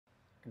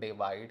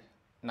divide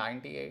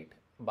 98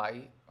 by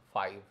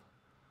 5.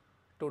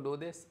 To do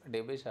this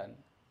division,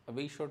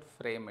 we should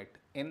frame it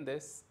in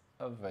this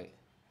way.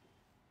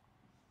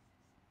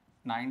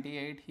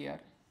 98 here,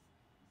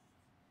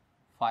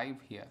 5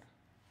 here.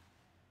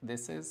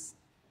 This is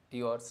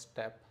your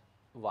step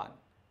 1.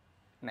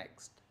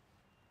 Next,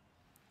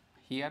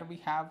 here we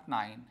have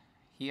 9,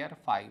 here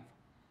 5.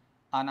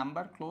 A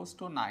number close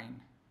to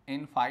 9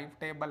 in 5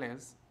 table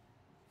is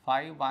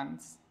 5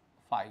 ones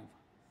 5.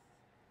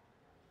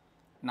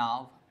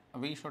 Now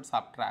we should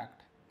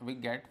subtract, we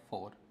get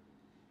 4.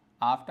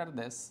 After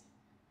this,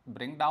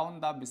 bring down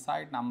the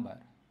beside number,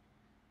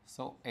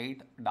 so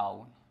 8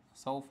 down,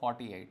 so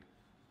 48.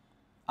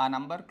 A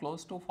number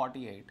close to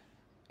 48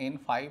 in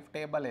 5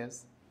 table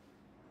is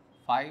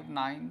 5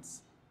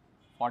 nines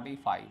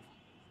 45.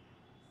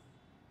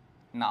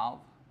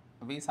 Now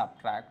we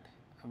subtract,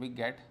 we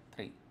get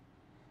 3.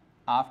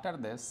 After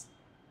this,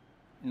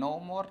 no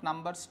more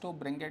numbers to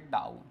bring it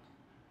down.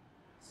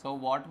 So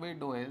what we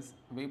do is,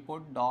 we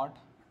put dot,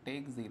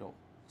 take 0,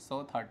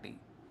 so 30.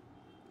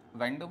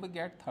 When do we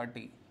get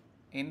 30?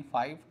 In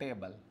 5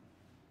 table,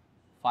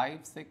 5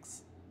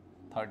 6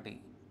 30.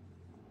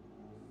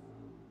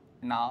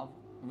 Now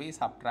we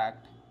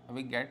subtract,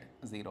 we get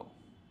 0.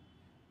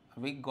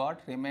 We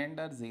got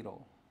remainder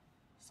 0.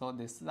 So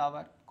this is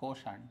our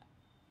quotient.